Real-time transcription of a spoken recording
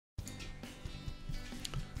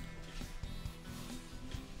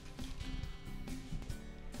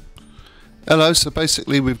Hello, so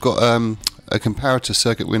basically we've got a comparator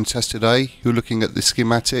circuit we're going to test today. You're looking at the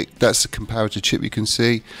schematic. That's the comparator chip you can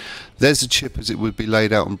see. There's the chip as it would be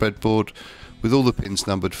laid out on breadboard with all the pins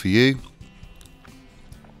numbered for you.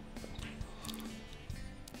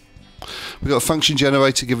 We've got a function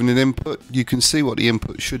generator giving an input. You can see what the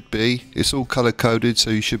input should be. It's all color coded, so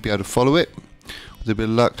you should be able to follow it with a bit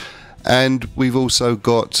of luck. And we've also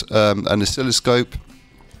got an oscilloscope,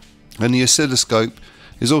 and the oscilloscope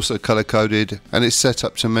is also color coded and it's set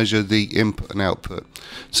up to measure the input and output.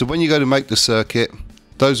 So when you go to make the circuit,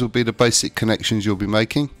 those will be the basic connections you'll be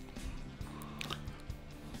making.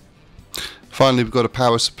 Finally, we've got a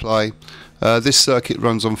power supply. This circuit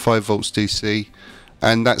runs on 5 volts DC,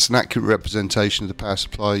 and that's an accurate representation of the power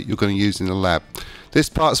supply you're going to use in the lab. This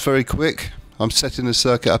part's very quick. I'm setting the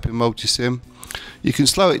circuit up in multisim. You can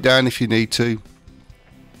slow it down if you need to,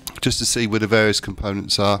 just to see where the various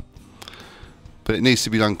components are. But it needs to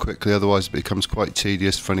be done quickly, otherwise it becomes quite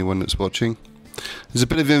tedious for anyone that's watching. There's a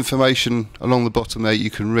bit of information along the bottom there you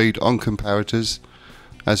can read on comparators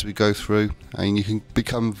as we go through, and you can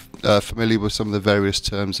become familiar with some of the various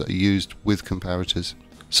terms that are used with comparators,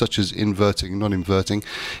 such as inverting and non-inverting.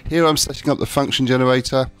 Here I'm setting up the function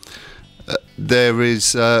generator. There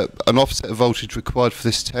is an offset voltage required for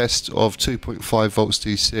this test of 2.5 volts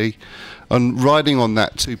DC, and riding on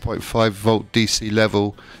that 2.5 volt DC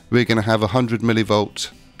level we're going to have a 100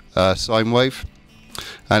 millivolt sine wave,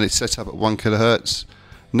 and it's set up at 1 kilohertz.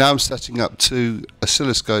 Now I'm setting up 2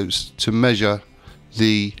 oscilloscopes to measure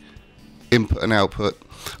the input and output.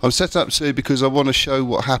 I'm set up 2 because I want to show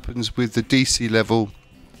what happens with the DC level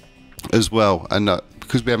as well, and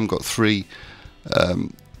because we haven't got three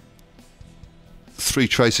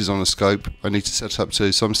traces on the scope, I need to set up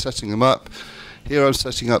 2, so I'm setting them up. Here I'm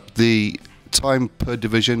setting up the time per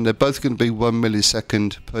division. They're both going to be 1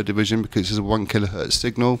 millisecond per division because it's a 1 kilohertz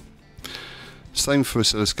signal. Same for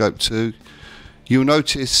oscilloscope 2. You'll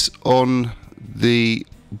notice on the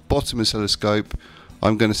bottom oscilloscope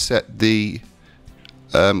I'm going to set the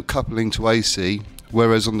coupling to AC,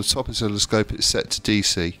 whereas on the top oscilloscope it's set to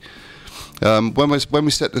DC. When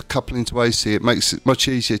we set the coupling to AC, it makes it much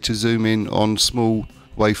easier to zoom in on small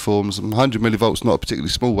waveforms. 100 millivolts not a particularly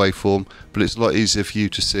small waveform, but it's a lot easier for you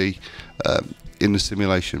to see in the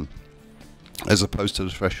simulation as opposed to the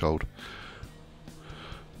threshold.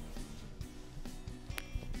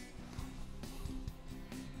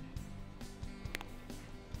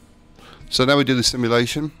 So now we do the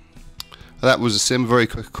simulation. That was a sim, very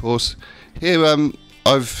quick of course. Here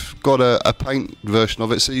I've got a paint version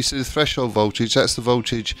of it, so you see the threshold voltage, that's the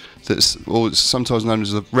voltage that's, or it's sometimes known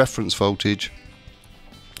as the reference voltage,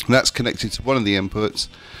 and that's connected to one of the inputs,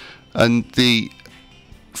 and the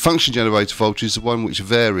function generator voltage is the one which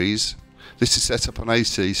varies. This is set up on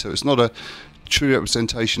AC, so it's not a true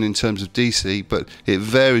representation in terms of DC, but it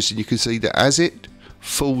varies, and you can see that as it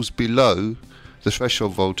falls below the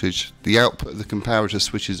threshold voltage, the output of the comparator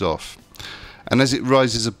switches off. And as it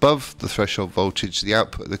rises above the threshold voltage, the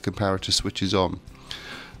output of the comparator switches on.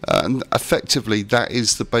 And effectively, that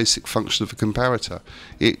is the basic function of a comparator.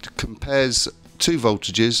 It compares 2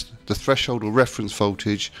 voltages, the threshold or reference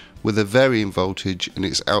voltage, with a varying voltage, and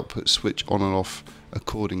its output switch on and off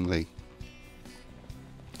accordingly.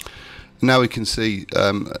 Now we can see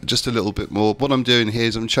just a little bit more. What I'm doing here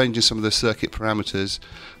is I'm changing some of the circuit parameters.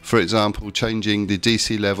 For example, changing the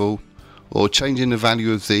DC level, or changing the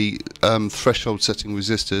value of the threshold setting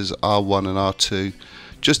resistors R1 and R2,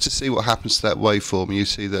 just to see what happens to that waveform. And you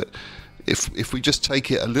see that if we just take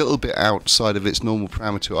it a little bit outside of its normal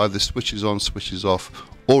parameter, it either switches on, switches off,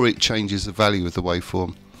 or it changes the value of the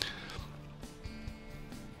waveform.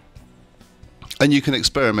 And you can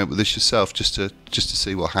experiment with this yourself just to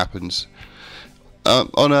see what happens.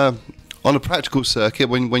 On a practical circuit,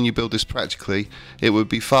 when you build this practically, it would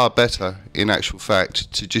be far better in actual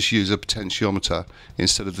fact to just use a potentiometer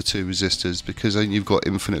instead of the 2 resistors, because then you've got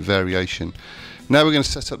infinite variation. Now we're going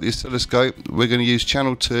to set up the oscilloscope. We're going to use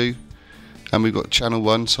channel 2, and we've got channel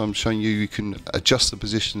 1, so I'm showing you can adjust the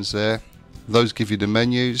positions there. Those give you the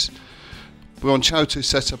menus. We're on channel 2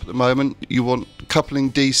 setup at the moment. You want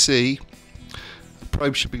coupling DC.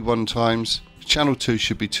 Probe should be 1 times. Channel 2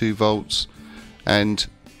 should be 2 volts, and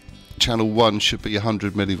channel 1 should be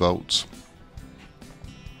 100 millivolts.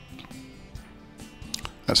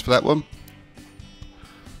 That's for that one.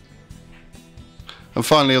 And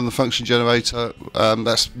finally on the function generator,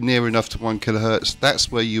 that's near enough to 1 kilohertz.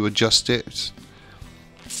 That's where you adjust it.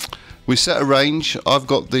 We set a range. I've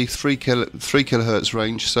got the 3 kilohertz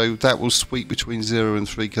range, so that will sweep between 0 and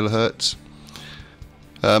 3 kilohertz.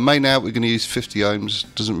 Main out, we're going to use 50 ohms.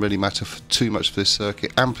 Doesn't really matter too much for this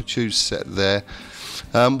circuit. Amplitude set there.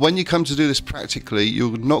 When you come to do this practically,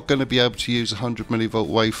 you're not going to be able to use a 100 millivolt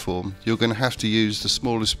waveform. You're going to have to use the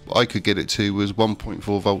smallest I could get it to was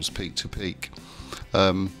 1.4 volts peak to peak.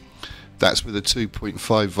 That's with a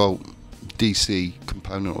 2.5 volt DC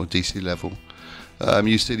component or DC level.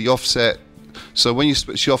 You see the offset. So when you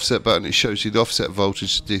switch the offset button, it shows you the offset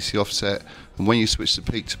voltage, DC offset, and when you switch the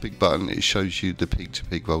peak to peak button, it shows you the peak to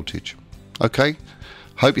peak voltage. Okay,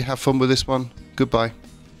 hope you have fun with this one. Goodbye.